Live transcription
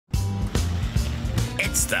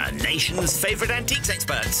It's the nation's favourite antiques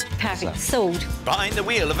experts. Perfect. Sold. Behind the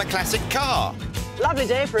wheel of a classic car. Lovely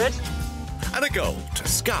day for it. And a goal to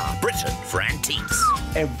scar Britain for antiques.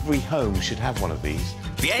 Every home should have one of these.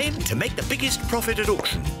 The aim to make the biggest profit at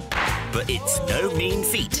auction. But it's no mean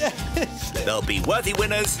feat. Yes. There'll be worthy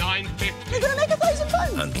winners. £9.50. You're going to make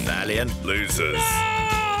 £1,000. And valiant losers.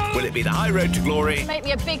 No! Will it be the high road to glory? Make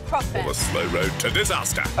me a big profit. Or the slow road to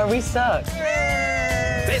disaster? Are we stuck?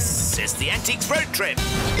 This is the Antiques Road Trip.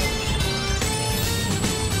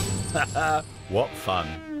 What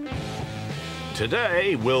fun.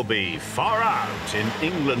 Today we'll be far out in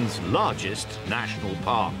England's largest national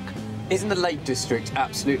park. Isn't the Lake District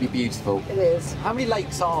absolutely beautiful? It is. How many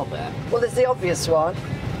lakes are there? Well, there's the obvious one,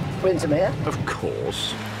 Windermere. Of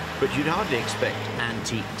course, but you'd hardly expect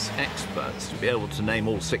antiques experts to be able to name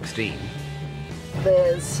all 16.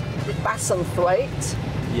 There's Bassenthwaite,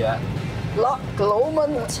 Yeah. Loch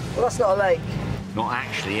Lomond. Well, that's not a lake. Not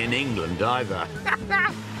actually in England either.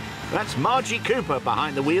 That's Margie Cooper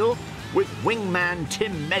behind the wheel, with wingman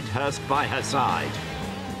Tim Medhurst by her side.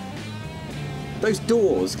 Those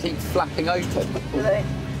doors keep flapping open. Do they?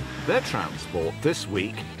 Their transport this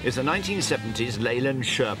week is a 1970s Leyland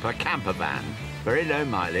Sherpa camper van. Very low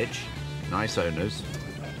mileage, nice owners.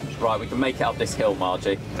 Right, we can make it up this hill,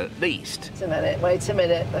 Margie. At least. Wait a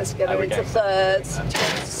minute. Let's get There her we into go. thirds.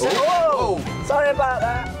 Oh. Whoa! Sorry about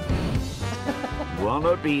that.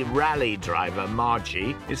 Wannabe rally driver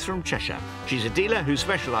Margie is from Cheshire. She's a dealer who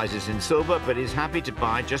specialises in silver but is happy to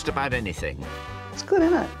buy just about anything. It's good,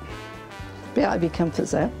 isn't it? Be out of your comfort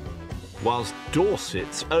zone. Whilst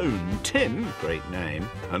Dorset's own Tim, great name,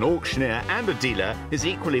 an auctioneer and a dealer, is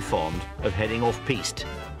equally fond of heading off-piste.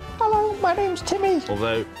 Hello, my name's Timmy.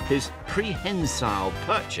 Although his prehensile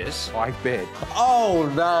purchase I bid.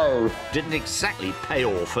 Oh, no. didn't exactly pay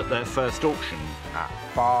off at their first auction, At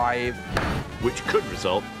 5. which could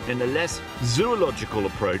result in a less zoological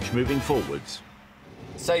approach moving forwards.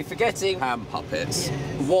 So, forgetting hand puppets,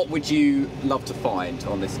 what would you love to find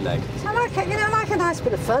on this leg? I like it. I like a nice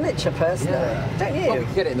bit of furniture, personally. Don't you? Well, we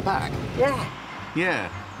can get it in the back. Yeah.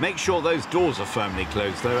 Yeah, make sure those doors are firmly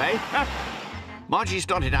closed though, eh? Margie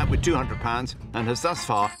started out with £200 and has thus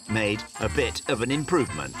far made a bit of an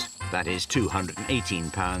improvement. That is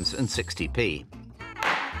 £218.60p.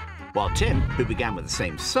 While Tim, who began with the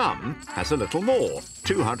same sum, has a little more,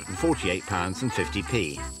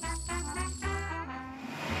 £248.50p.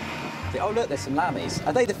 Oh, look, there's some lammies.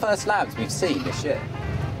 Are they the first lambs we've seen this year?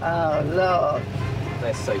 Oh, look.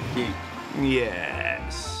 They're so cute.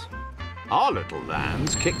 Yes. Our little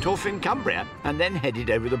lambs kicked off in Cumbria and then headed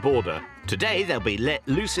over the border. Today they'll be let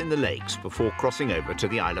loose in the lakes before crossing over to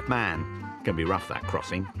the Isle of Man. Can be rough, that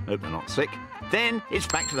crossing. Hope they're not sick. Then it's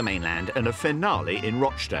back to the mainland and a finale in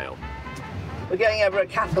Rochdale. We're going over a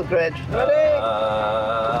cattle grid. Ready?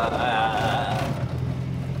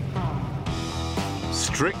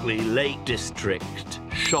 Strictly Lake District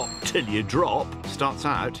Shot Till You Drop starts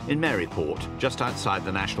out in Maryport, just outside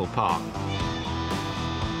the national park.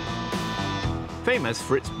 Famous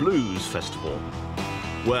for its blues festival,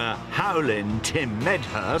 where howlin' Tim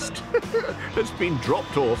Medhurst has been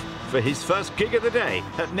dropped off for his first gig of the day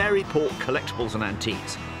at Maryport Collectibles and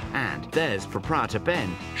Antiques. And there's proprietor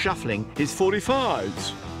Ben shuffling his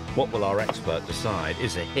 45s. What will our expert decide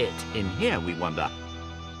is a hit in here, we wonder?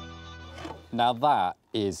 Now that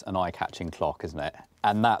is an eye-catching clock, isn't it?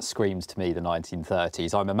 And that screams to me the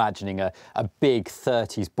 1930s. I'm imagining a big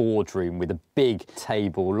 30s boardroom with a big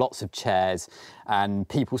table, lots of chairs, and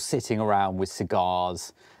people sitting around with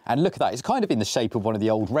cigars. And look at that, it's kind of in the shape of one of the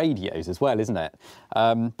old radios as well, isn't it?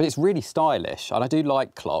 But it's really stylish, and I do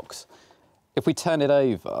like clocks. If we turn it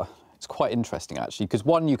over, it's quite interesting, actually, because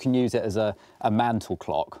one, you can use it as a mantle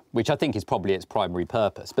clock, which I think is probably its primary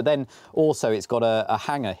purpose. But then also it's got a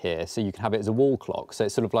hanger here, so you can have it as a wall clock. So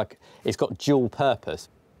it's sort of like, it's got dual purpose.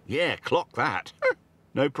 Yeah, clock that.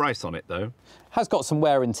 No price on it, though. Has got some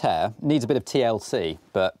wear and tear, needs a bit of TLC,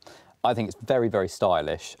 but I think it's very, very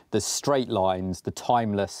stylish. The straight lines, the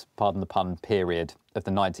timeless, pardon the pun, period of the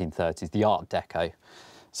 1930s, the Art Deco.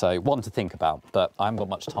 So one to think about, but I haven't got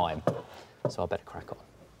much time, so I better crack on.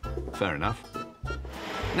 Fair enough.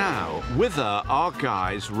 Now, with her, our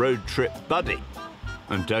guy's road trip buddy.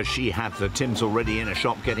 And does she have the Tim's already in a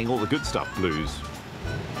shop getting all the good stuff blues?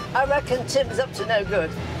 I reckon Tim's up to no good.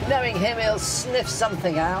 Knowing him, he'll sniff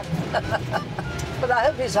something out. But I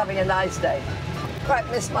hope he's having a nice day. Quite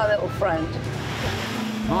miss my little friend.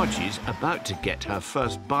 Margie's about to get her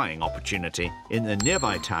first buying opportunity in the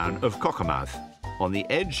nearby town of Cockermouth, on the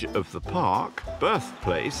edge of the park,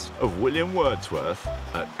 birthplace of William Wordsworth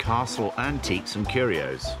at Castle Antiques and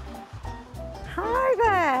Curios. Hi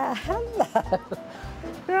there. hello.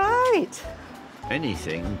 Right.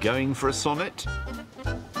 Anything going for a sonnet?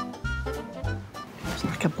 It's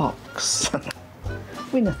like a box.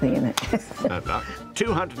 With nothing in it. No luck.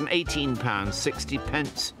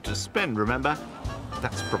 £218.60 to spend, remember?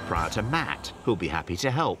 That's proprietor Matt, who'll be happy to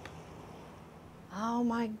help. Oh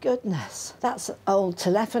my goodness, that's an old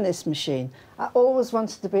telephonist machine. I always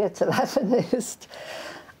wanted to be a telephonist.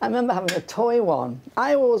 I remember having a toy one.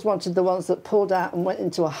 I always wanted the ones that pulled out and went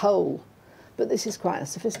into a hole, but this is quite a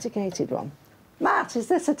sophisticated one. Matt, is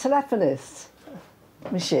this a telephonist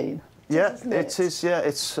machine? Yeah, it is. Yeah,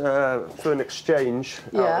 it's for an exchange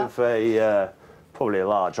out of a probably a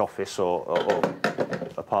large office or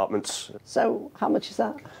apartments. So how much is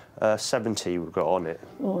that? 70 we've got on it.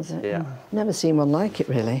 What was it? Yeah. Never seen one like it,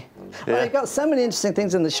 really. Yeah. Well, you've got so many interesting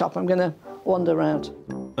things in the shop, I'm going to wander around.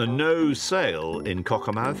 A no sale in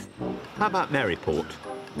Cockermouth. How about Maryport,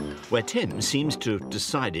 where Tim seems to have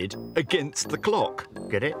decided against the clock.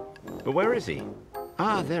 Get it? But where is he?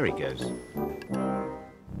 Ah, there he goes.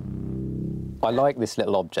 I like this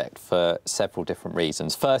little object for several different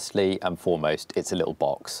reasons. Firstly and foremost, it's a little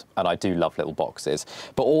box, and I do love little boxes.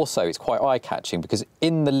 But also, it's quite eye-catching because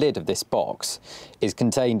in the lid of this box is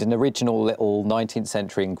contained an original little 19th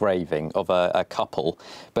century engraving of a couple,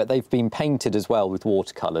 but they've been painted as well with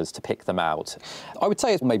watercolours to pick them out. I would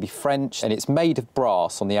say it's maybe French, and it's made of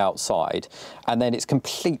brass on the outside, and then it's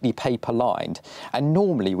completely paper-lined. And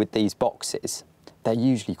normally with these boxes, they're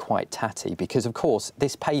usually quite tatty because, of course,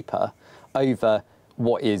 this paper over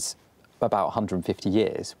what is about 150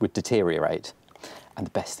 years would deteriorate. And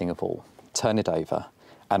the best thing of all, turn it over,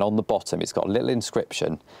 and on the bottom it's got a little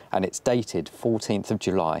inscription, and it's dated 14th of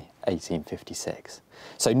July 1856.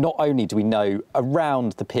 So not only do we know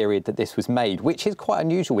around the period that this was made, which is quite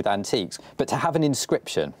unusual with antiques, but to have an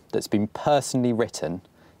inscription that's been personally written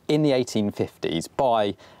in the 1850s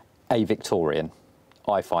by a Victorian,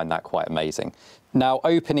 I find that quite amazing. Now,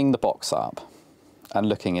 opening the box up and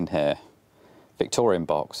looking in here, Victorian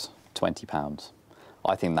box, £20.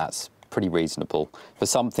 I think that's pretty reasonable for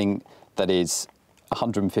something that is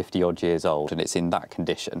 150 odd years old and it's in that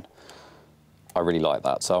condition. I really like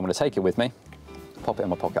that. So I'm going to take it with me, pop it in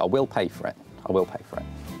my pocket. I will pay for it. I will pay for it.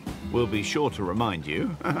 We'll be sure to remind you.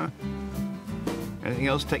 Anything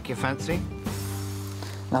else take your fancy?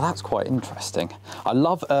 Now that's quite interesting. I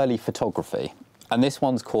love early photography, and this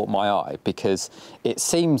one's caught my eye because it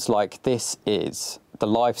seems like this is the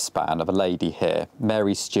lifespan of a lady here,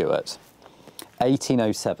 Mary Stuart,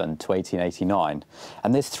 1807 to 1889.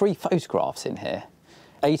 And there's 3 photographs in here,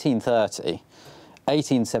 1830,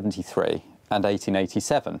 1873 and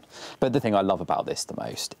 1887. But the thing I love about this the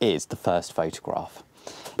most is the first photograph.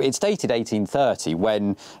 It's dated 1830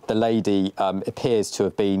 when the lady appears to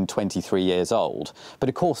have been 23 years old. But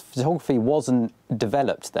of course, photography wasn't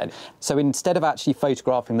developed then. So instead of actually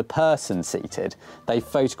photographing the person seated, they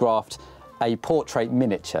photographed a portrait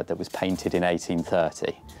miniature that was painted in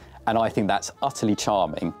 1830. And I think that's utterly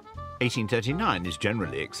charming. 1839 is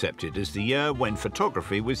generally accepted as the year when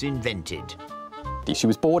photography was invented. She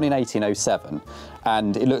was born in 1807,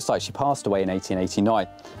 and it looks like she passed away in 1889.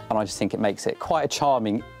 And I just think it makes it quite a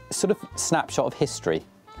charming sort of snapshot of history,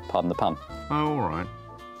 pardon the pun. Oh, all right.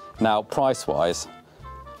 Now, price-wise,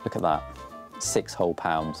 look at that, £6 whole.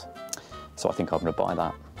 So I think I'm going to buy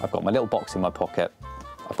that. I've got my little box in my pocket.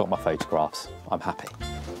 I've got my photographs. I'm happy.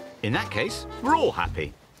 In that case, we're all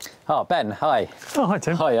happy. Ah, Ben, hi. Oh, hi,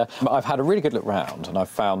 Tim. Hiya. I've had a really good look round and I've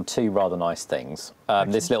found 2 rather nice things.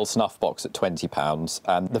 This little snuff box at £20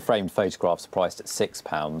 and the framed photographs are priced at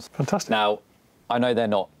 £6. Fantastic. Now, I know they're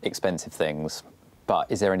not expensive things, but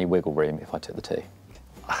is there any wiggle room if I took the 2?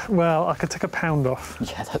 Well, I could take £1 off.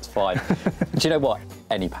 Yeah, that's fine. Do you know what?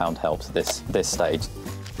 Any pound helps at this stage.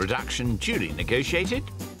 Reduction duly negotiated.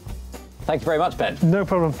 Thank you very much, Ben. No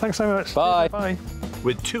problem. Thanks so much. Bye. Bye.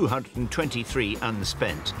 With 223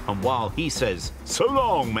 unspent, and while he says, "So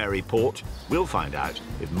long, Maryport," we'll find out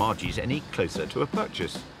if Margie's any closer to a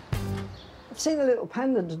purchase. I've seen a little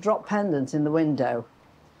pendant, a drop pendant in the window.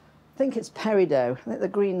 I think it's peridot. I think the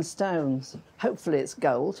green stones. Hopefully it's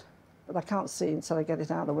gold, but I can't see until I get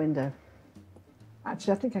it out the window.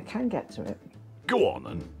 Actually, I think I can get to it. Go on,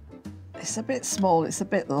 and It's a bit small, it's a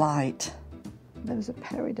bit light. Those are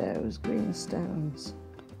peridots, green stones,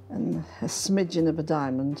 and a smidgen of a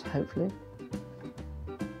diamond, hopefully.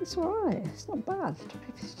 It's all right, it's not bad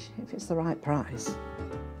if it's the right price.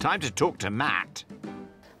 time to talk to Matt.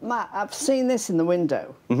 Matt, I've seen this in the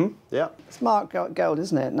window. Mm-hmm, yeah. It's marked gold,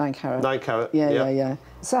 isn't it? 9 carat. 9 carat, Yeah.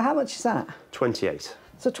 So how much is that? 28.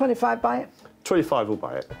 So 25 buy it? 25 will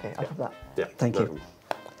buy it. Okay, I'll have that. Yeah. Thank no you. problem.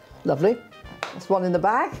 Lovely. That's one in the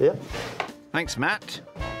bag. Yeah. Thanks, Matt.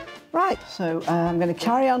 Right, so I'm going to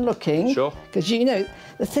carry on looking. Sure. Because, you know,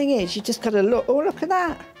 the thing is, you just got to look. Oh, look at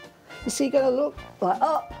that. You see, you got to look like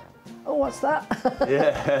up. Oh, what's that?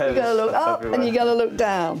 Yeah. You got to look up everywhere. and you got to look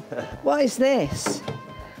down. What is this?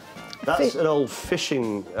 That's an old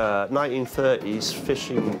fishing, 1930s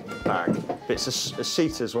fishing bag. It's a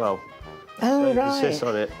seat as well. Oh, so you right. can sit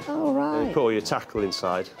on it. Oh, right. And you put all your tackle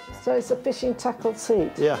inside. So it's a fishing tackle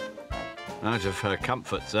seat? Yeah. Out of her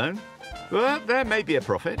comfort zone. But there may be a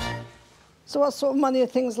profit. So what sort of money are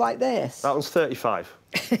things like this? That one's 35.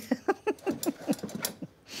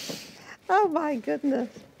 Oh, my goodness.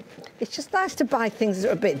 It's just nice to buy things that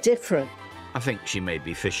are a bit different. I think she may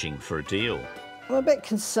be fishing for a deal. I'm a bit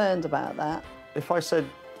concerned about that. If I said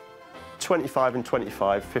 25 and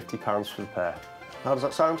 25, £50 for the pair. How does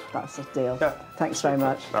that sound? That's a deal. Yeah. Thanks very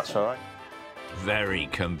much. That's all right. Very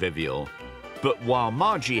convivial. But while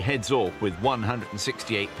Margie heads off with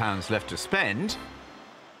 £168 left to spend,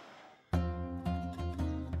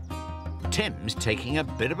 Tim's taking a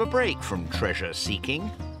bit of a break from treasure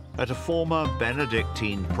seeking at a former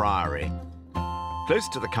Benedictine priory, close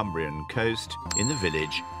to the Cumbrian coast in the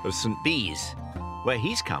village of St Bees, where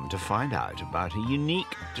he's come to find out about a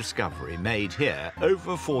unique discovery made here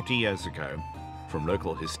over 40 years ago from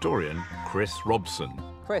local historian Chris Robson.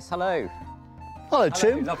 Chris, hello. Hello,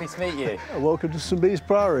 Tim. Lovely to meet you. Welcome to St Bees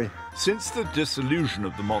Priory. Since the dissolution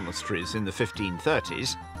of the monasteries in the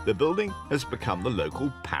 1530s, the building has become the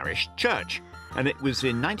local parish church. And it was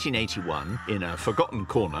in 1981, in a forgotten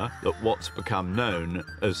corner, that what's become known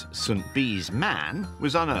as St Bees Man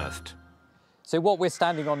was unearthed. So what we're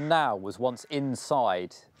standing on now was once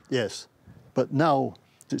inside. Yes, but now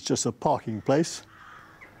it's just a parking place.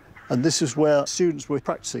 And this is where students were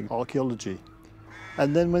practicing archaeology.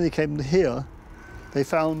 And then when they came here, they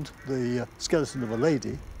found the skeleton of a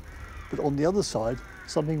lady, but on the other side,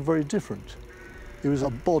 something very different. It was a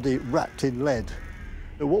body wrapped in lead.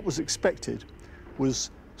 What was expected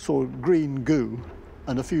was sort of green goo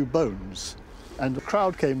and a few bones. And the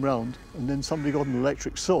crowd came round, and then somebody got an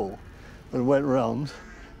electric saw and went round,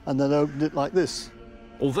 and then opened it like this.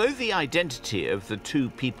 Although the identity of the two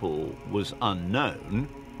people was unknown,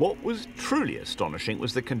 what was truly astonishing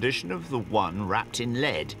was the condition of the one wrapped in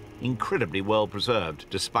lead, incredibly well preserved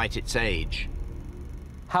despite its age.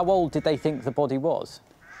 How old did they think the body was?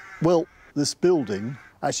 Well, this building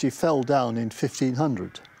actually fell down in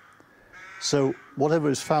 1500. So whatever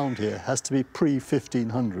is found here has to be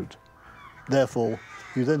pre-1500. Therefore,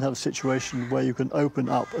 you then have a situation where you can open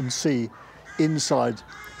up and see inside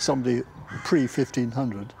somebody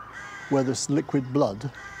pre-1500 where there's liquid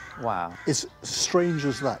blood. Wow. It's strange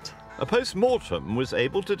as that. A post-mortem was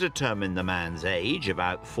able to determine the man's age,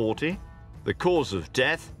 about 40, the cause of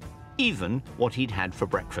death, even what he'd had for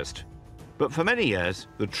breakfast. But for many years,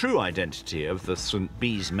 the true identity of the St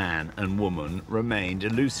Bees man and woman remained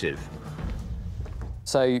elusive.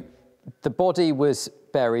 So the body was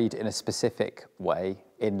buried in a specific way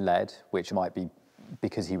in lead, which might be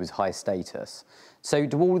because he was high status. So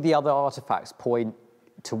do all the other artefacts point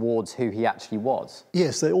towards who he actually was?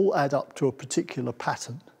 Yes, they all add up to a particular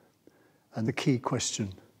pattern. And the key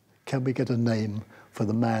question, can we get a name for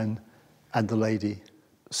the man and the lady?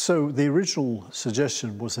 So the original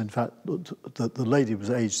suggestion was, in fact, that the lady was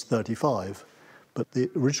aged 35, but the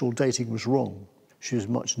original dating was wrong. She was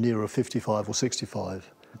much nearer 55 or 65.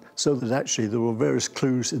 So that actually there were various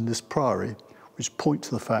clues in this priory which point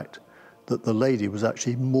to the fact that the lady was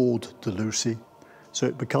actually Maud de Lucy. So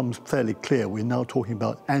it becomes fairly clear we're now talking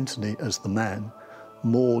about Anthony as the man,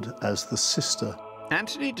 Maud as the sister.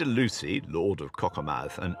 Anthony de Lucy, Lord of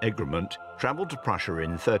Cockermouth and Egremont, travelled to Prussia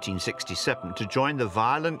in 1367 to join the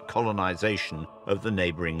violent colonisation of the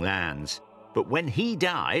neighbouring lands. But when he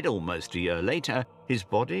died, almost a year later, his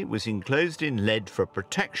body was enclosed in lead for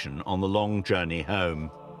protection on the long journey home.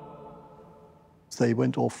 They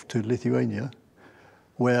went off to Lithuania,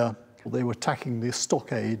 where they were attacking the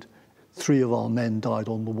stockade. 3 of our men died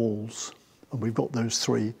on the walls, and we've got those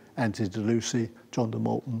 3, Anthony de Lucy, John de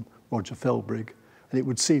Moulton, Roger Felbrigg, and it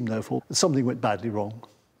would seem, therefore, that something went badly wrong.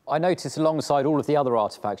 I noticed alongside all of the other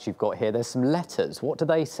artefacts you've got here, there's some letters. What do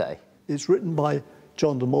they say? It's written by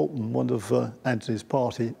John de Moulton, one of Anthony's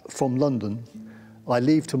party, from London. I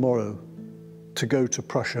leave tomorrow to go to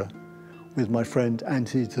Prussia with my friend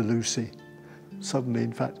Anthony de Lucy. Suddenly,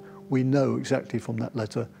 in fact, we know exactly from that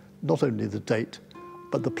letter not only the date,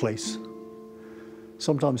 but the place.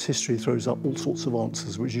 Sometimes history throws up all sorts of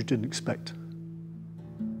answers which you didn't expect.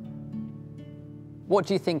 What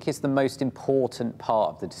do you think is the most important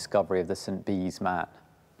part of the discovery of the St Bees man?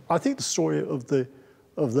 I think the story of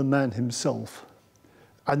the man himself,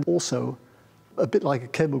 and also, a bit like a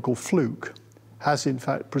chemical fluke, has in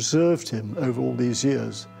fact preserved him over all these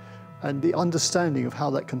years. And the understanding of how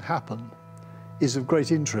that can happen is of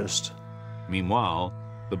great interest. Meanwhile,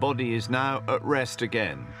 the body is now at rest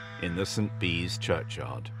again in the St. Bees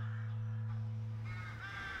churchyard.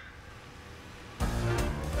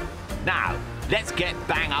 Now, let's get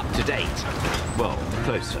bang up to date. Well,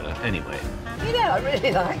 closer, anyway. You know, I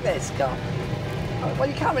really like this car. Well,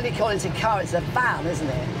 you can't really call it a car, it's a van, isn't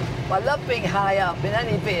it? I love being high up in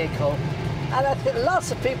any vehicle. And I think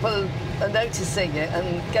lots of people are noticing it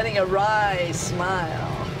and getting a wry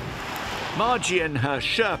smile. Margie and her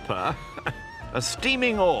Sherpa are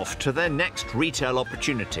steaming off to their next retail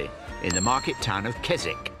opportunity in the market town of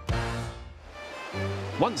Keswick.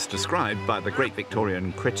 Once described by the great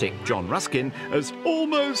Victorian critic John Ruskin as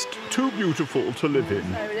almost too beautiful to live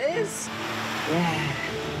in. There it is. Yeah.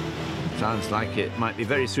 Sounds like it might be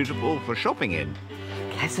very suitable for shopping in.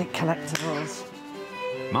 Keswick collectibles.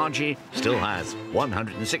 Margie still has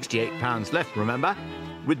 £168 left, remember?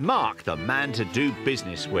 With Mark, the man to do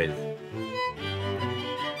business with.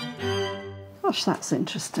 Gosh, that's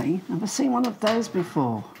interesting. Never seen one of those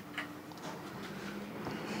before.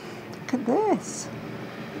 Look at this.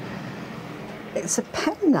 It's a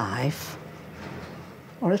pen knife,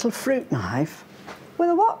 or a little fruit knife, with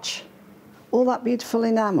a watch. All that beautiful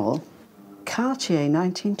enamel. Cartier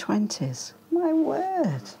 1920s. My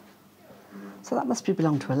word. So that must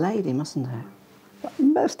belong to a lady, mustn't it? But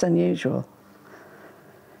most unusual.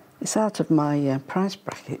 It's out of my price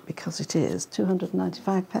bracket because it is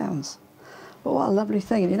 £295. But what a lovely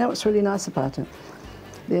thing. And you know what's really nice about it?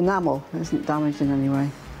 The enamel isn't damaged in any way.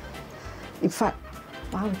 In fact,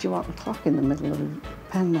 why would you want the clock in the middle of a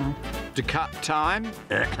pen knife? To cut time?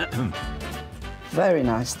 Very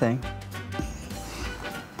nice thing.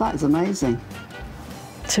 That is amazing.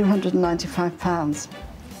 £295.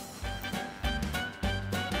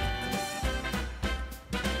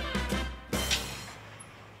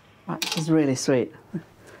 Right, this is really sweet.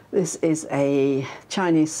 This is a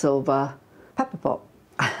Chinese silver pepper pot.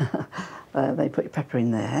 They put your pepper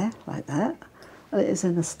in there, like that. And it is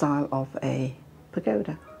in the style of a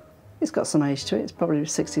pagoda. It's got some age to it. It's probably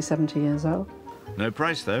 60, 70 years old. No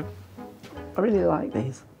price, though. I really like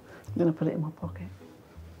these. I'm going to put it in my pocket.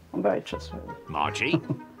 I'm very trustworthy. Margie?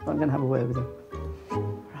 I'm going to have a word with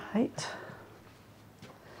him. Right.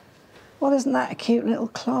 Well, isn't that a cute little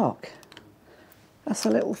clock? That's a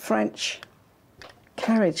little French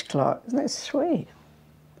carriage clock. Isn't it sweet?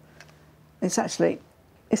 It's actually,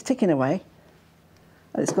 it's ticking away.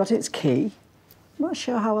 And it's got its key. I'm not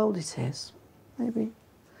sure how old it is. Maybe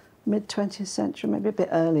mid-20th century, maybe a bit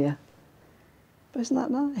earlier. But isn't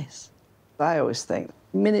that nice? I always think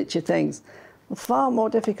miniature things are far more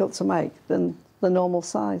difficult to make than the normal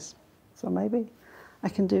size. So maybe I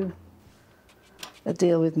can do a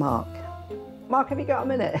deal with Mark. Mark, have you got a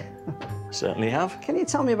minute? Certainly have. Can you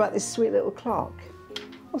tell me about this sweet little clock?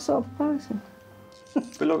 What sort of pricing?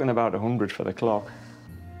 We're looking about 100 for the clock.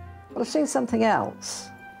 Well, I've seen something else.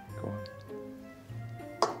 Go on.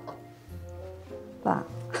 That.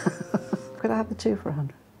 Could I have the two for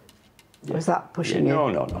 100? Yeah. Or is that pushing No,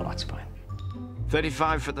 it? no, that's fine.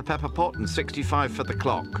 35 for the pepper pot and 65 for the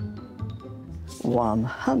clock.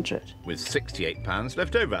 100. With £68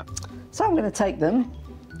 left over. So I'm going to take them,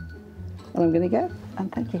 and I'm going to go.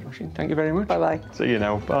 And thank you. Thank you very much. Bye-bye. See you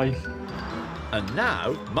now. Bye. And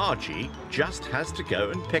now, Margie just has to go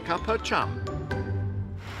and pick up her chum.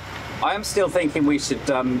 I am still thinking we should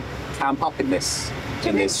camp up in this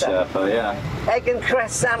Sherpa, yeah. Egg and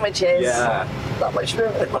cress sandwiches. Yeah. Not much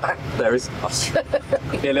room in the back. There is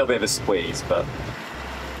be a little bit of a squeeze, but...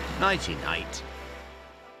 Nighty-night.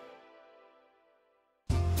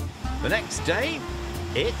 The next day,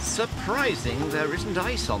 it's surprising there isn't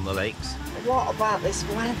ice on the lakes. What about this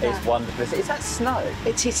weather? It's wonderful. Is that snow?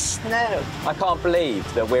 It is snow. I can't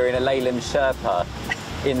believe that we're in a Leyland Sherpa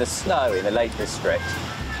in the snow in the Lake District.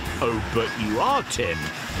 Oh, but you are, Tim.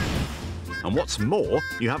 And what's more,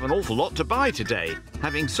 you have an awful lot to buy today,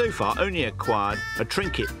 having so far only acquired a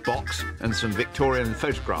trinket box and some Victorian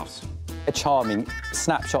photographs. A charming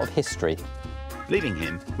snapshot of history. Leaving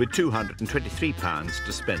him with £223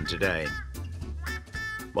 to spend today.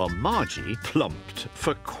 While Margie plumped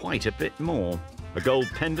for quite a bit more. A gold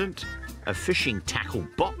pendant, a fishing tackle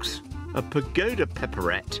box, a pagoda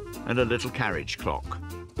pepperette and a little carriage clock.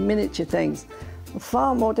 Miniature things are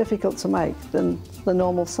far more difficult to make than the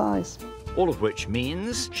normal size. All of which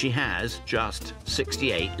means she has just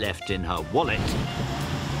 68 left in her wallet.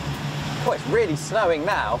 Oh, it's really snowing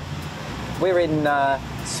now. We're in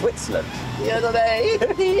Switzerland. Yodelay.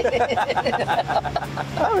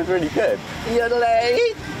 That was really good.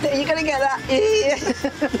 Yodelay. Are you going to get that?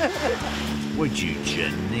 Would you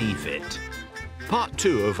Geneve it? Part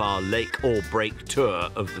 2 of our Lake or Break tour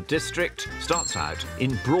of the district starts out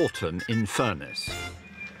in Broughton in Furness,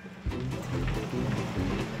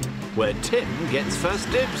 where Tim gets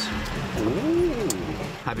first dibs,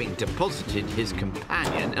 having deposited his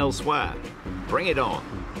companion elsewhere. Bring it on.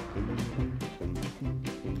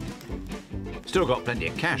 Still got plenty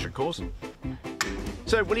of cash, of course.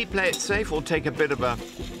 So will he play it safe or take a bit of a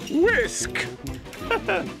risk?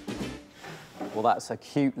 Well, that's a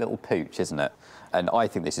cute little pooch, isn't it? And I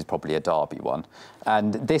think this is probably a Derby one.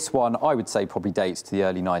 And this one, I would say, probably dates to the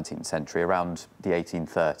early 19th century, around the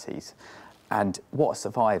 1830s. And what a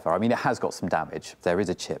survivor. I mean, it has got some damage. There is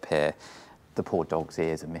a chip here. The poor dog's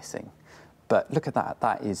ears are missing. But look at that.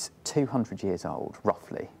 That is 200 years old,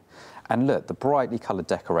 roughly. And look, the brightly coloured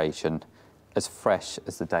decoration, as fresh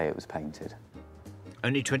as the day it was painted.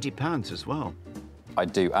 Only £20 as well. I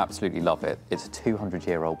do absolutely love it. It's a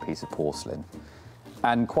 200-year-old piece of porcelain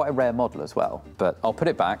and quite a rare model as well. But I'll put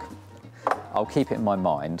it back, I'll keep it in my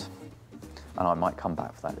mind, and I might come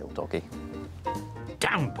back for that little doggy.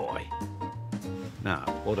 Down, boy. Now,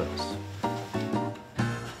 what else?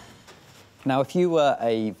 Now, if you were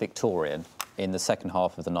a Victorian in the second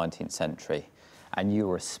half of the 19th century and you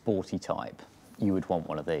were a sporty type, you would want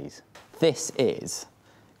one of these. This is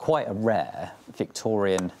quite a rare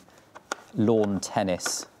Victorian lawn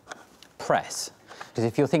tennis press. Because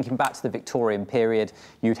if you're thinking back to the Victorian period,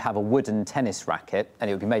 you'd have a wooden tennis racket and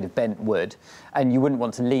it would be made of bent wood, and you wouldn't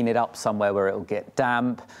want to lean it up somewhere where it'll get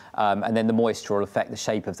damp, and then the moisture will affect the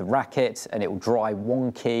shape of the racket and it will dry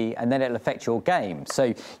wonky, and then it'll affect your game.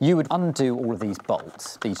 So you would undo all of these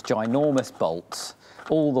bolts, these ginormous bolts,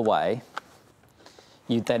 all the way.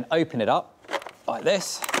 You'd then open it up like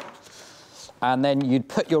this, and then you'd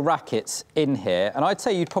put your rackets in here, and I'd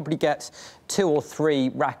say you'd probably get 2 or 3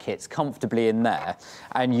 rackets comfortably in there,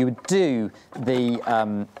 and you would do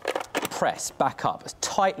the press back up as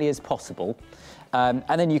tightly as possible, and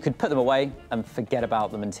then you could put them away and forget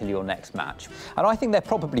about them until your next match. And I think they're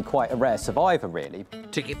probably quite a rare survivor, really.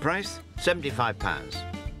 Ticket price, £75.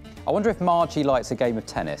 I wonder if Margie likes a game of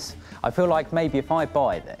tennis. I feel like maybe if I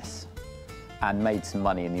buy this and made some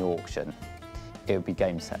money in the auction, it would be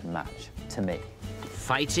game, set and match. To me.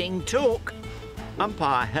 Fighting talk.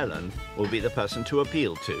 Umpire Helen will be the person to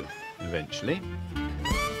appeal to, eventually.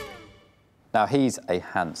 Now, he's a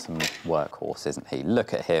handsome workhorse, isn't he?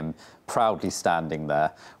 Look at him, proudly standing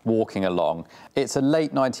there, walking along. It's a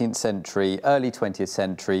late 19th century, early 20th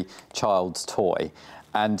century child's toy.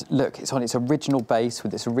 And look, it's on its original base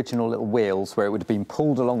with its original little wheels where it would have been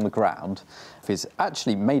pulled along the ground. It's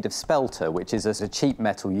actually made of spelter, which is a cheap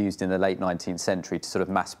metal used in the late 19th century to sort of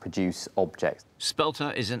mass-produce objects.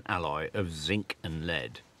 Spelter is an alloy of zinc and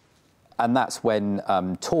lead. And that's when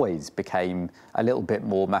toys became a little bit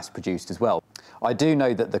more mass-produced as well. I do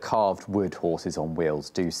know that the carved wood horses on wheels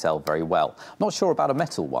do sell very well. I'm not sure about a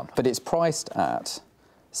metal one, but it's priced at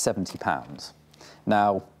 £70.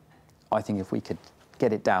 Now, I think if we could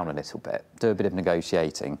get it down a little bit, do a bit of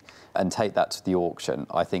negotiating and take that to the auction,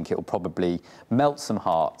 I think it will probably melt some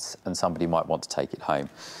hearts and somebody might want to take it home.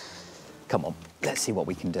 Come on, let's see what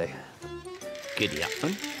we can do. Giddy up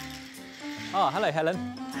then. Oh, hello, Helen.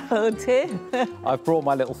 Hello, Tim. I've brought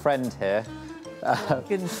my little friend here. You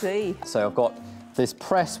can see. So I've got this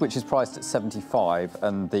press, which is priced at 75,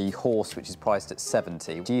 and the horse, which is priced at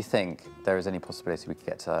 70. Do you think there is any possibility we could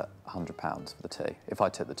get to £100 for the two, if I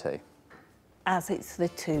took the two? As it's the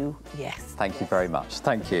two, yes. Thank you very much.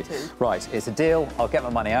 Thank you. Right, it's a deal. I'll get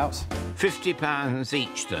my money out. £50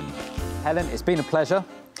 each then. Helen, it's been a pleasure.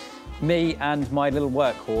 Me and my little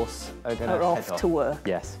workhorse are going to head off to work.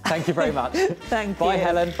 Yes. Thank you very much. Thank Bye, you.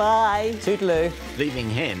 Helen. Bye. Toodaloo. Leaving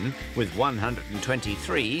him with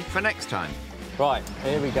 123 for next time. Right,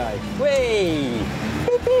 here we go. Whee!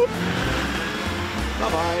 Beep, beep.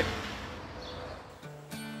 Bye-bye.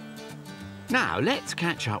 Now, let's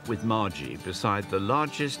catch up with Margie beside the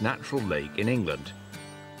largest natural lake in England.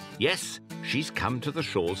 Yes, she's come to the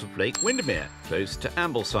shores of Lake Windermere, close to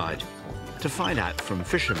Ambleside, to find out from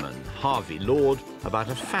fisherman Harvey Lord about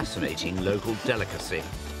a fascinating local delicacy.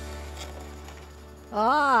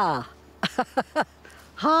 Ah,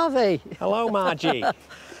 Harvey. Hello, Margie.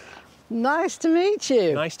 Nice to meet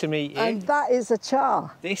you. Nice to meet you. And that is a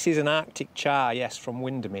char. This is an Arctic char, yes, from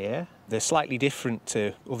Windermere. They're slightly different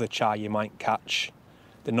to other char you might catch.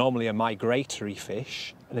 They're normally a migratory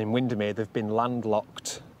fish, and in Windermere they've been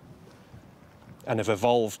landlocked and have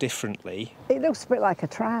evolved differently. It looks a bit like a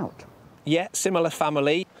trout. Yeah, similar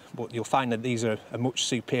family, but you'll find that these are a much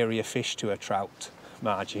superior fish to a trout,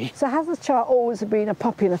 Margie. So has the char always been a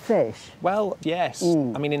popular fish? Well, yes.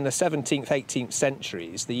 I mean, in the 17th, 18th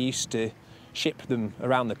centuries, they used to ship them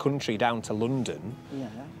around the country down to London,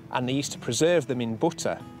 and they used to preserve them in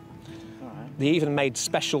butter. They even made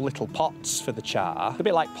special little pots for the char, a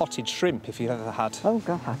bit like potted shrimp, if you've ever had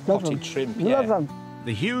potted shrimp. Love them.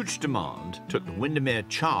 The huge demand took the Windermere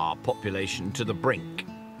char population to the brink.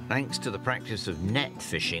 Thanks to the practice of net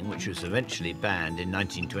fishing, which was eventually banned in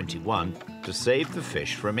 1921 to save the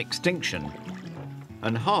fish from extinction.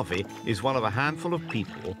 And Harvey is one of a handful of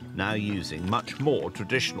people now using much more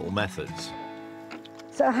traditional methods.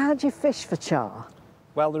 So how do you fish for char?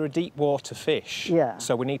 Well, they're a deep water fish,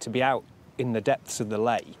 so we need to be out in the depths of the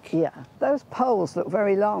lake. Yeah, those poles look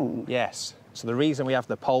very long. Yes, so the reason we have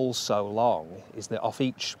the poles so long is that off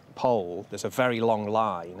each pole there's a very long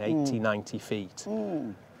line, 80, 90 feet.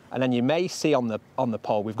 And then you may see on the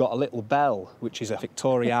pole we've got a little bell, which is a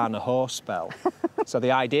Victoriana horse bell. So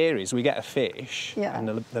the idea is we get a fish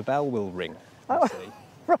and the bell will ring.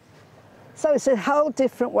 So it's a whole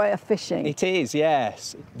different way of fishing. It is,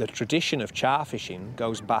 yes. The tradition of char fishing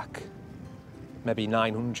goes back maybe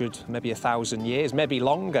 900, maybe 1,000 years, maybe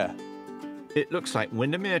longer. It looks like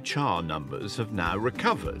Windermere char numbers have now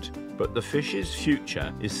recovered, but the fish's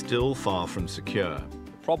future is still far from secure.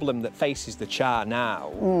 The problem that faces the char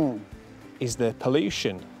now is the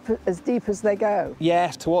pollution. As deep as they go?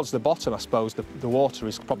 Yes, towards the bottom, I suppose, the water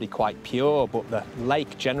is probably quite pure, but the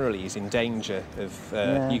lake generally is in danger of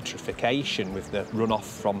eutrophication with the runoff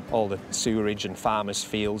from all the sewerage and farmers'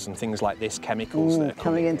 fields and things like this, chemicals that are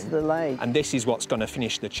coming into the lake. And this is what's going to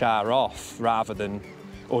finish the char off, rather than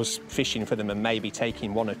us fishing for them and maybe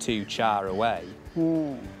taking 1 or 2 char away.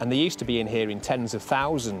 And they used to be in here in tens of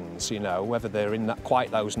thousands, you know. Whether they're in quite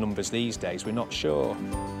those numbers these days, we're not sure.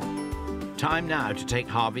 Time now to take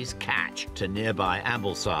Harvey's catch to nearby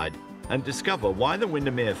Ambleside and discover why the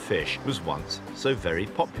Windermere fish was once so very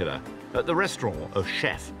popular at the restaurant of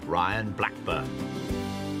chef Ryan Blackburn.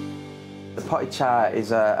 The potted char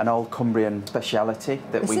is an old Cumbrian speciality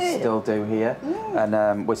that we still do here,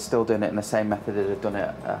 and we're still doing it in the same method that they've done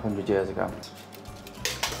it 100 years ago.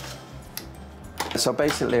 So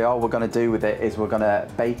basically all we're going to do with it is we're going to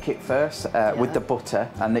bake it first with the butter,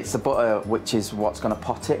 and it's the butter which is what's going to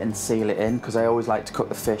pot it and seal it in, because I always like to cook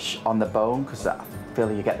the fish on the bone because I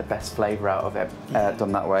feel you get the best flavour out of it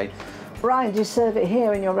done that way. Ryan, do you serve it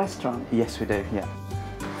here in your restaurant? Yes, we do, yeah.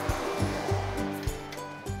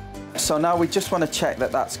 So now we just want to check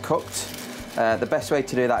that that's cooked. The best way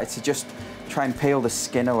to do that is to just try and peel the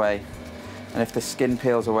skin away, and if the skin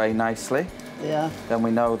peels away nicely, then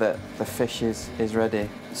we know that the fish is ready.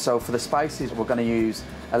 So for the spices, we're going to use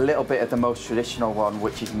a little bit of the most traditional one,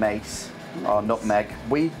 which is mace or nutmeg.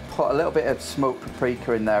 We put a little bit of smoked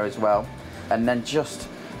paprika in there as well, and then just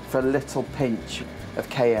for a little pinch of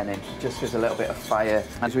cayenne in, just gives a little bit of fire.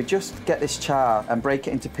 As we just get this char and break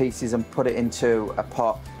it into pieces and put it into a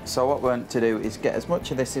pot. So what we want to do is get as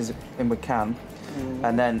much of this as we can,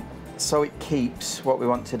 and then so it keeps, what we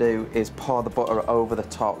want to do is pour the butter over the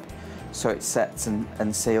top so it sets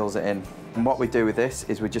and seals it in. And what we do with this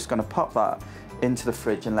is we're just going to pop that into the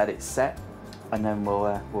fridge and let it set, and then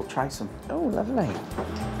we'll try some. Oh, lovely.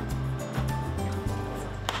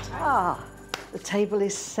 Ah, the table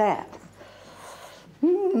is set.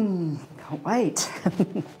 Can't wait.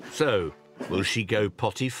 So, will she go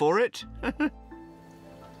potty for it?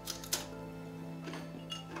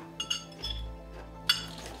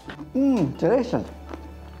 Delicious.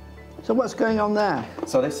 So what's going on there?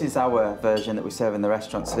 So this is our version that we serve in the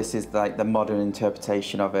restaurant. So this is like the modern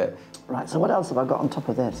interpretation of it. Right, so what else have I got on top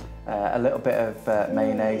of this? A little bit of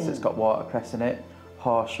mayonnaise that's got watercress in it,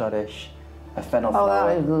 horseradish, a fennel flower. Oh,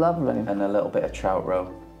 that is lovely. And a little bit of trout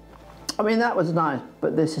roe. I mean, that was nice,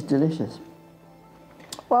 but this is delicious.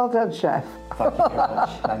 Well done, chef. Thank you very much.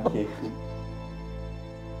 Thank you.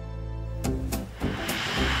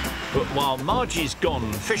 But while Margie's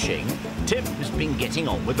gone fishing, Tim has been getting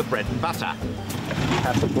on with the bread and butter.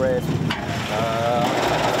 Have the bread.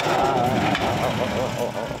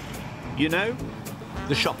 You know,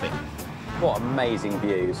 the shopping. What amazing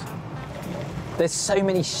views. There's so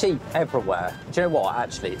many sheep everywhere. Do you know what,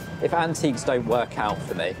 actually? If antiques don't work out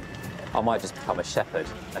for me, I might just become a shepherd.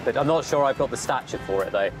 But I'm not sure I've got the stature for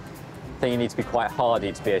it, though. I think you need to be quite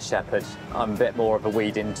hardy to be a shepherd. I'm a bit more of a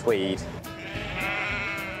weed in tweed.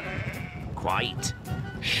 Quite.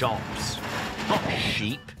 Shops. Not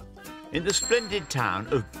sheep. In the splendid town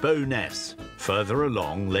of Bowness, further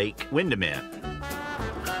along Lake Windermere.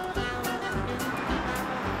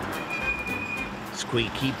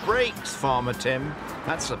 Squeaky brakes, Farmer Tim.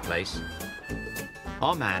 That's the place.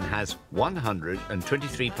 Our man has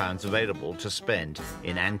 £123 available to spend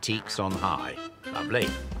in antiques on high. Lovely.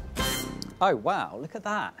 Oh, wow, look at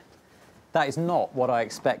that. That is not what I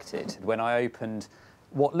expected when I opened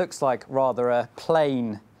what looks like rather a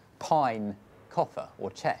plain pine coffer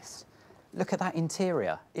or chest. Look at that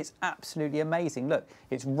interior. It's absolutely amazing. Look,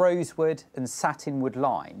 it's rosewood and satinwood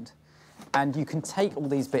lined, and you can take all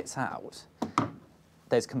these bits out.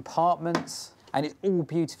 There's compartments, and it's all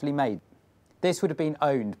beautifully made. This would have been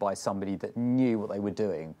owned by somebody that knew what they were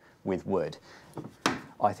doing with wood.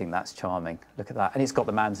 I think that's charming. Look at that. And it's got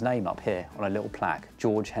the man's name up here on a little plaque,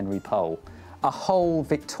 George Henry Pole. A whole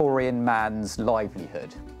Victorian man's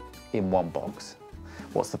livelihood in one box.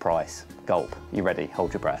 What's the price? Gulp. You ready?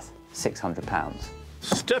 Hold your breath. £600.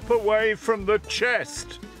 Step away from the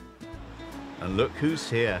chest. And look who's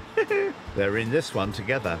here. They're in this one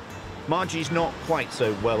together. Margie's not quite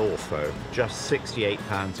so well off though. Just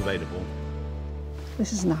 £68 available.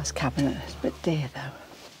 This is a nice cabinet. It's a bit dear though.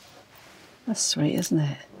 That's sweet, isn't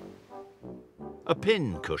it? A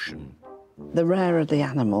pin cushion. The rarer the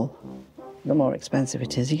animal, the more expensive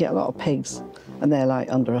it is. You get a lot of pigs, and they're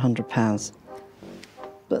like under £100.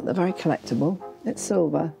 But they're very collectible. It's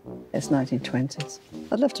silver. It's 1920s.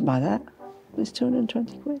 I'd love to buy that. It's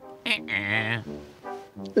 220 quid.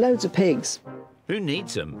 Loads of pigs. Who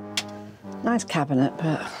needs them? Nice cabinet,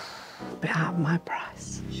 but a bit out of my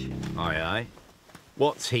price. Aye, aye.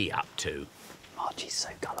 What's he up to? Margie's so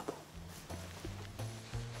gullible.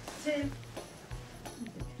 Tim.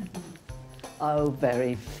 Oh,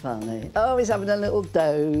 very funny. Oh, he's having a little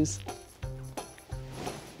doze.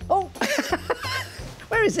 Oh!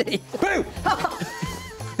 Where is he? Boo!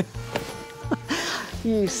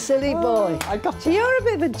 You silly boy. I got you. You're a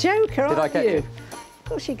bit of a joker, aren't you? Did I get you? Of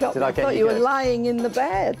course you got me. I thought you were lying in the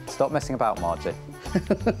bed. Stop messing about, Margie.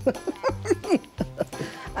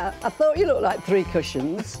 I thought you looked like 3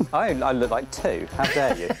 cushions. I look like 2. How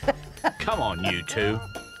dare you? Come on, you two.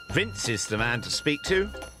 Vince is the man to speak to.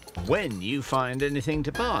 When you find anything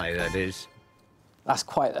to buy, that is. That's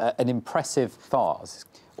quite an impressive vase.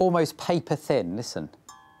 Almost paper thin, listen.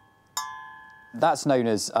 That's known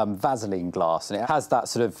as Vaseline glass, and it has that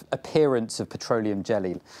sort of appearance of petroleum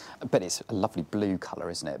jelly, but it's a lovely blue colour,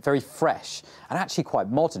 isn't it? Very fresh and actually quite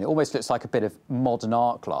modern. It almost looks like a bit of modern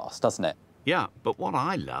art glass, doesn't it? Yeah, but what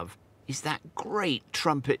I love is that great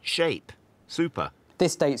trumpet shape. Super.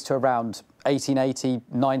 This dates to around 1880,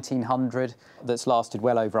 1900, that's lasted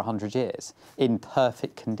well over 100 years, in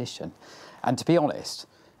perfect condition. And to be honest,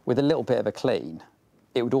 with a little bit of a clean,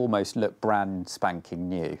 it would almost look brand spanking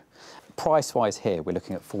new. Price-wise here, we're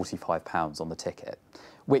looking at £45 on the ticket,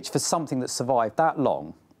 which for something that's survived that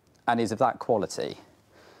long and is of that quality,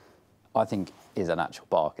 I think is an actual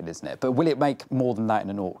bargain, isn't it? But will it make more than that in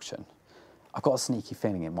an auction? I've got a sneaky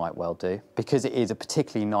feeling it might well do, because it is a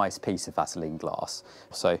particularly nice piece of Vaseline glass.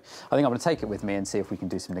 So I think I'm going to take it with me and see if we can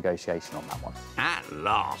do some negotiation on that one. At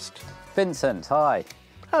last. Vincent, hi.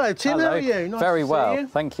 Hello, Tim. Hello. How are you? Nice Very to see well, you.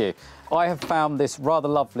 thank you. I have found this rather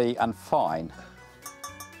lovely and fine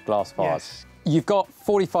glass vase. Yes. You've got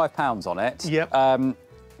 £45 on it. Yep.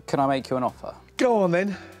 Can I make you an offer? Go on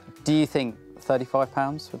then. Do you think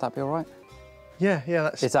 £35? Would that be all right? Yeah,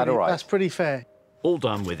 that's. Is that all right? That's pretty fair. All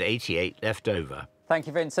done with 88 left over. Thank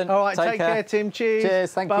you, Vincent. All right, take care, Tim. Cheers.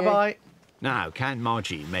 Cheers, thank you. Bye-bye. Now, can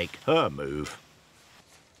Margie make her move?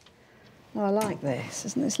 Oh, I like this.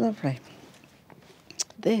 Isn't this lovely?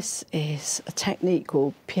 This is a technique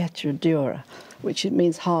called pietra dura, which it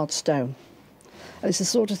means hard stone. And it's the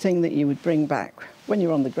sort of thing that you would bring back when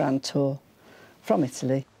you're on the Grand Tour from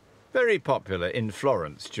Italy. Very popular in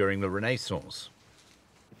Florence during the Renaissance.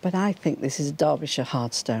 But I think this is a Derbyshire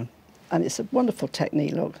hardstone. And it's a wonderful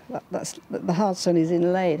technique, look. The hardstone is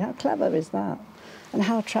inlaid. How clever is that? And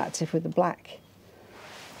how attractive with the black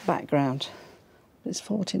background. It's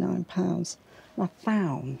 £49. And I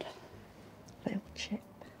found a little chip.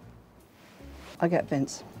 I get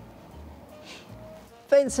Vince.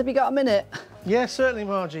 Vince, have you got a minute? Yeah, certainly,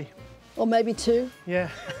 Margie. Or maybe 2? Yeah.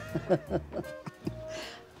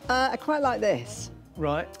 I quite like this.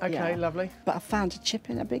 Right, OK, Yeah. lovely. But I found a chip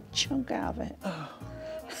in a big chunk out of it. Oh,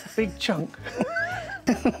 big chunk.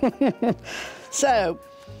 So,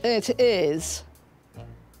 it is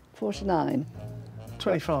 49.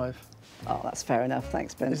 25. Oh, that's fair enough.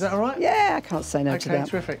 Thanks, Vince. Is that all right? Yeah, I can't say no to OK, that.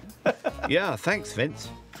 terrific. Yeah, thanks, Vince.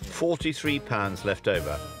 £43 left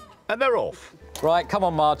over. And they're off. Right, come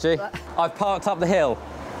on, Margie. I've parked up the hill.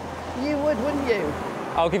 You would, wouldn't you?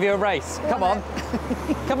 I'll give you a race. Come on.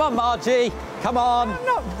 Come on, Margie. Come on. I'm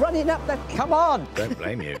not running up the... Come on. Don't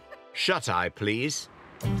blame you. Shut eye, please.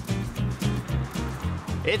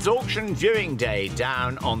 It's auction viewing day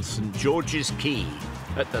down on St George's Quay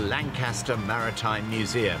at the Lancaster Maritime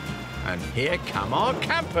Museum. And here come our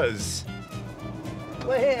campers.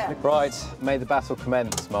 We're here. Right, may the battle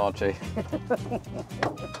commence, Margie.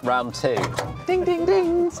 Round 2. Ding, ding,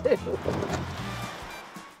 ding.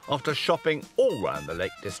 After shopping all round the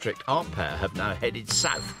Lake District, our pair have now headed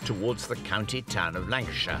south towards the county town of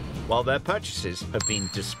Lancashire, while their purchases have been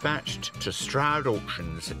dispatched to Stroud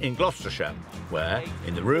Auctions in Gloucestershire, where,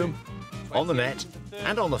 in the room, on the net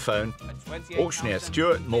and on the phone, auctioneer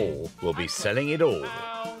Stuart Moore will be selling it all.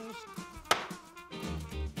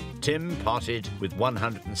 Tim parted with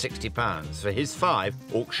 £160 for his 5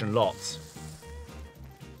 auction lots.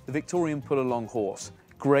 The Victorian pull-along horse,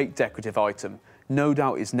 great decorative item. No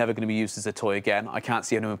doubt it's never going to be used as a toy again. I can't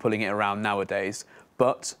see anyone pulling it around nowadays.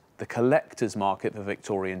 But the collector's market for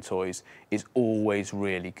Victorian toys is always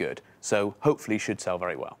really good. So hopefully should sell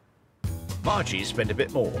very well. Margie spent a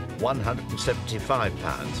bit more,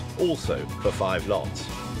 £175, also for 5 lots.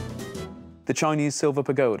 The Chinese silver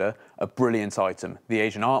pagoda, a brilliant item. The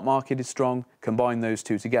Asian art market is strong. Combine those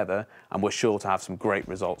two together and we're sure to have some great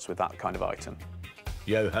results with that kind of item.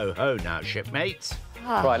 Yo-ho-ho now, shipmates.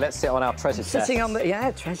 Right, let's sit on our treasure chest. Sitting on the,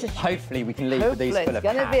 treasure chest. Hopefully we can leave with these full of it's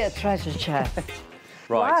going to be a cash. treasure chest.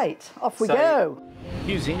 Right, off we go.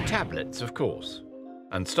 Using tablets, of course.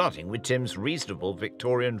 And starting with Tim's reasonable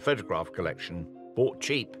Victorian photograph collection, bought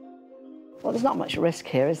cheap. Well, there's not much risk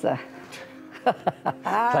here, is there?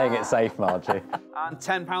 Playing it safe, Margie. And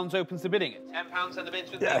 £10 opens the bidding. At £10 and the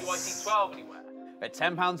bids with yes. BYC 12 anywhere. At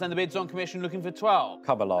 £10 and the bids on commission looking for 12.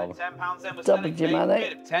 Come along. At £10 then we're Doubled your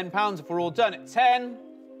money. £10 if we're all done. At 10.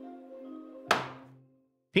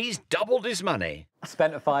 He's doubled his money.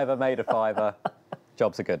 Spent a fiver, made a fiver.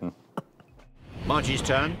 Job's a good one. Margie's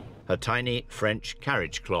turn. Her tiny French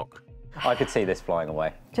carriage clock. I could see this flying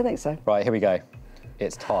away. Do you think so? Right, here we go.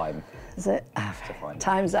 It's time. Is it?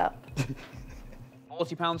 Time's up.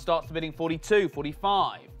 £40 starts the bidding, 42,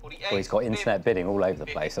 45, 48. Well, he's got internet bidding all over the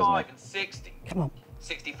place, hasn't he? And 60. Come on.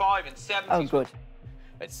 65 and 70. Oh, good.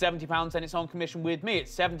 At £70, then it's on commission with me. At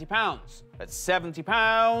 £70. At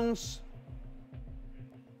 £70.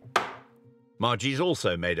 Margie's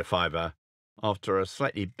also made a fiver after a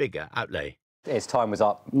slightly bigger outlay. His time was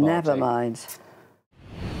up, Margie. Never mind.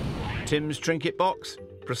 Tim's trinket box,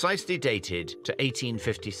 precisely dated to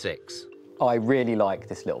 1856. I really like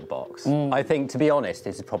this little box. I think, to be honest,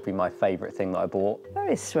 this is probably my favourite thing that I bought.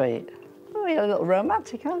 Very sweet. Oh, you're a little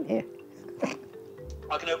romantic, aren't you?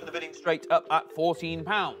 I can open the bidding straight up at £14.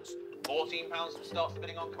 £14 starts the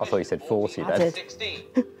bidding on commission. I thought you said 40 then. did. 16.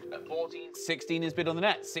 At 14, 16 is bid on the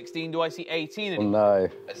net. 16, do I see 18? Oh, no.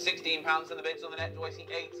 At £16 and the bids on the net, do I see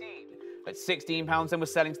 18? At £16, then we're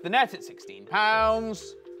selling to the net at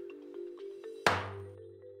 £16.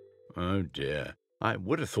 Oh, dear. I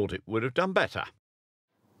would have thought it would have done better.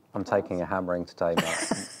 I'm taking a hammering today,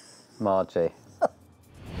 Margie.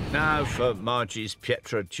 Now for Margie's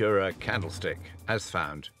Pietra Dura candlestick, as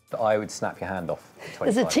found. I would snap your hand off.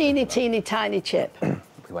 There's a teeny, teeny, tiny chip. We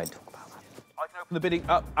won't talk about that. I can open the bidding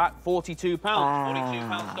up at £42.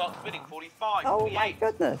 £42 starts the bidding. 45, Oh, 48, my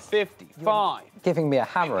goodness. 55. Giving me a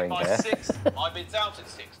hammering here. 60. My bid's out at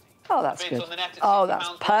 60. Oh, that's the bids good. on the net at Oh, £60, that's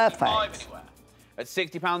do I see 5 perfect. anywhere? At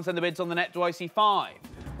 £60 and the bids on the net, do I see 5?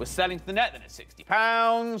 We're selling to the net then at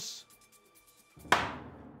 £60.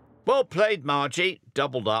 Well played, Margie.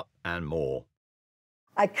 Doubled up and more.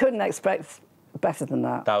 I couldn't expect better than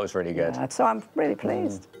that. That was really good. Yeah, so I'm really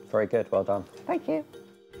pleased. Very good, well done. Thank you.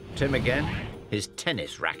 Tim again, his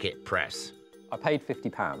tennis racket press. I paid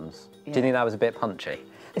 £50. Do you think that was a bit punchy?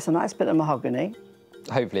 It's a nice bit of mahogany.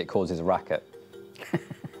 Hopefully it causes a racket.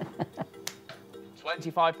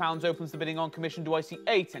 £25 opens the bidding on commission. Do I see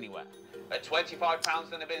 8 anywhere? At £25,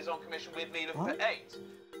 then the bid is on commission with me looking for 8.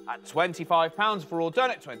 At £25, if we're all done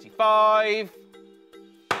at 25.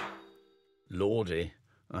 Lordy,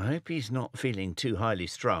 I hope he's not feeling too highly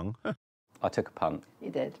strung. I took a punt. You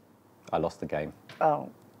did. I lost the game. Oh.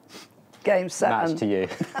 Game set. Match to you.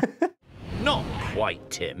 Not quite,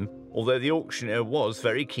 Tim, although the auctioneer was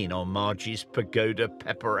very keen on Margie's pagoda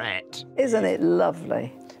pepperette. Isn't it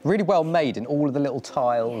lovely? Really well made, and all of the little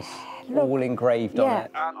tiles all engraved on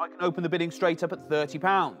it. And I can open the bidding straight up at £30.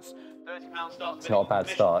 £30 starts It's not a bad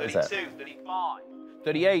start, is it? 32, 35,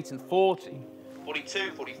 38 and 40,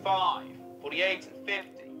 42, 45, 48 and 50,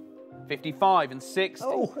 55 and 60,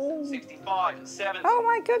 65 and 70. Oh,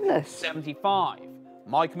 my goodness. 75.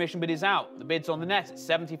 My commission bid is out. The bid's on the net at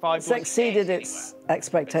 75. It's exceeded its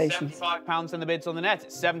expectations. £75 and the bid's on the net at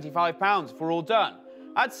 £75 if we're all done.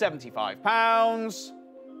 At £75.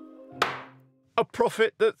 A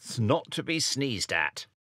profit that's not to be sneezed at.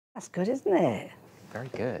 That's good, isn't it? Very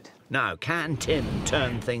good. Now, can Tim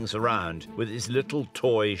turn things around with his little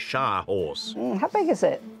toy shower horse? How big is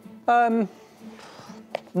it?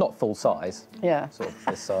 Not full size. Yeah. Sort of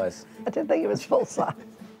this size. I didn't think it was full size.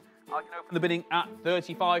 I can open the bidding at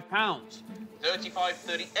 £35. 35,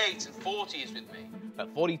 38 and 40 is with me.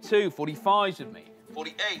 At 42, 45 is with me.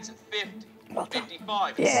 48 and 50.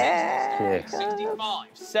 55 and 60, 65,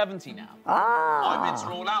 70 now. My bids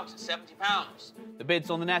are all out at £70. The bids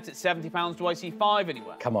on the net at £70. Do I see 5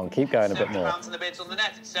 anywhere? Come on, keep going a bit more. £70 and the bids on the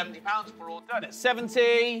net at £70 for all done at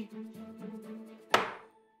 70.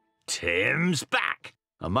 Tim's back.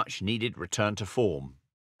 A much-needed return to form.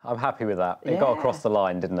 I'm happy with that. It got across the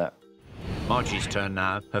line, didn't it? Margie's turn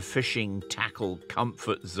now. Her fishing tackle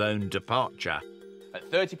comfort zone departure. At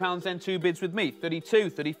 £30 then 2 bids with me. 32,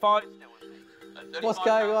 35. What's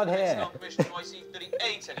going on here? Do I see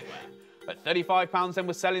 38 anywhere? At £35 then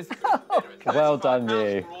we're selling. Well done, you.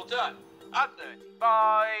 We're all done. At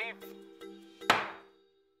 35.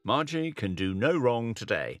 Margie can do no wrong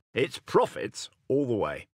today. It's profits all the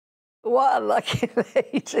way. What a lucky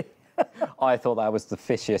lady. I thought that was the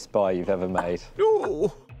fishiest buy you've ever made.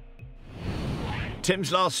 Ooh.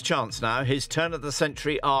 Tim's last chance now. His turn at the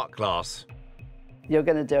century art class. You're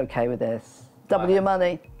going to do OK with this. Double your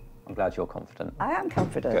money. I'm glad you're confident. I am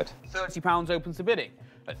confident. Good. £30 opens the bidding.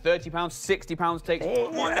 At £30, £60 takes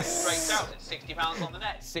one straight out. At £60 on the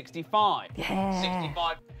net. 65. Yeah.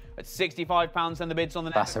 65. At £65 and the bids on the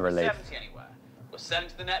net. That's a relief. 70 anywhere. We're selling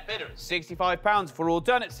to the net bidder at £65. If we're all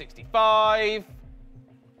done at 65.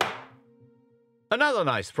 Another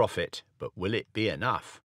nice profit, but will it be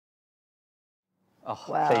enough? Oh,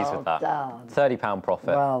 Well pleased with that. done. £30 profit.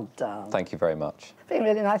 Well done. Thank you very much. Being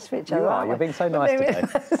really nice to each other. You are. aren't You're we? being so We're nice being today.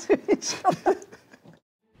 really nice to each other.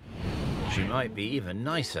 She might be even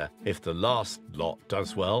nicer if the last lot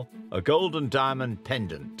does well. A gold and diamond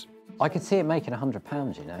pendant. I could see it making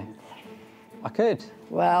 £100, you know. I could.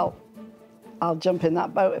 Well, I'll jump in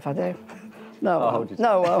that boat if I do. No, I won't.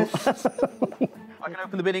 No, I won't. I can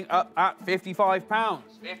open the bidding up at £55.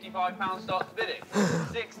 £55 starts the bidding.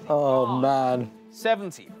 60. Oh, man.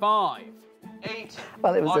 75. 80.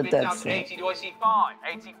 Well, it was My a bid's dead out set. at 80. Do I see 5?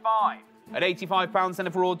 85. At £85, then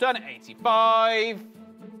if we're all done at 85.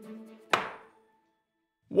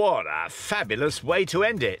 What a fabulous way to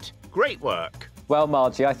end it. Great work. Well,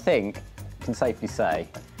 Margie, I think I can safely say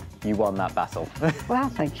you won that battle. Well,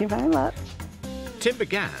 thank you very much. Tim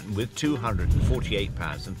began with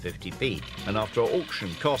 £248.50p and after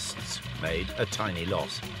auction costs made a tiny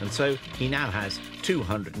loss. And so he now has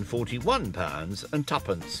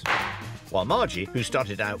 £241.2. While Margie, who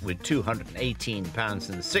started out with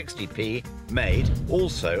 £218.60p, made,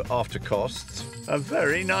 also after costs, a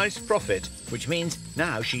very nice profit, which means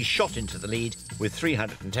now she's shot into the lead with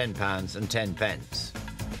 £310.10.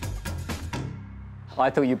 I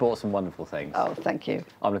thought you bought some wonderful things. Oh, thank you.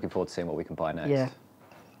 I'm looking forward to seeing what we can buy next. Yeah.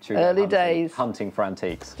 Should we go Early hunting? days. Hunting for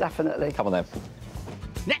antiques. Definitely. Come on then.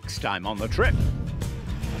 Next time on the trip.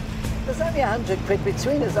 There's only 100 quid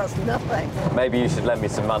between us, that's nothing. Maybe you should lend me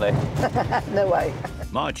some money. No way.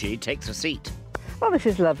 Margie takes a seat. Well, this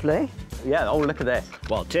is lovely. Yeah, oh, look at this.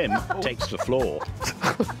 While Tim takes the floor.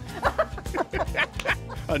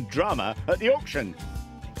 And drama at the auction.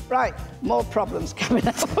 Right, more problems coming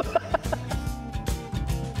up.